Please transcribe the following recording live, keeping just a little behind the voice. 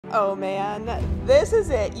Oh man, this is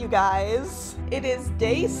it, you guys. It is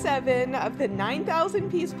day 7 of the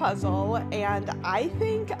 9,000 piece puzzle, and I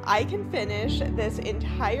think I can finish this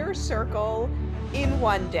entire circle in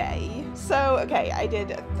one day. So, okay, I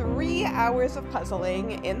did 3 hours of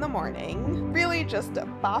puzzling in the morning, really just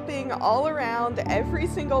bopping all around every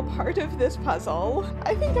single part of this puzzle.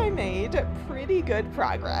 I think I made pretty good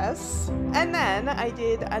progress. And then I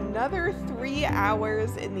did another 3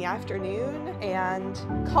 hours in the afternoon, and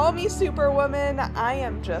call me Superwoman, I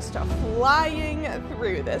am just flying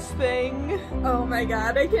through this thing. Oh my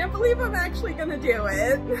god, I can't believe I'm actually gonna do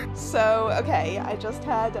it. So, okay, I just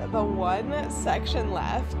had the one section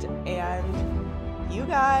left, and you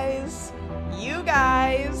guys,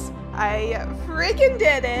 I freaking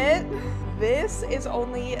did it! This is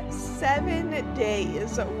only 7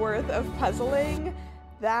 days worth of puzzling.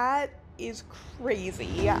 That is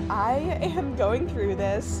crazy. I am going through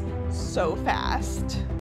this so fast.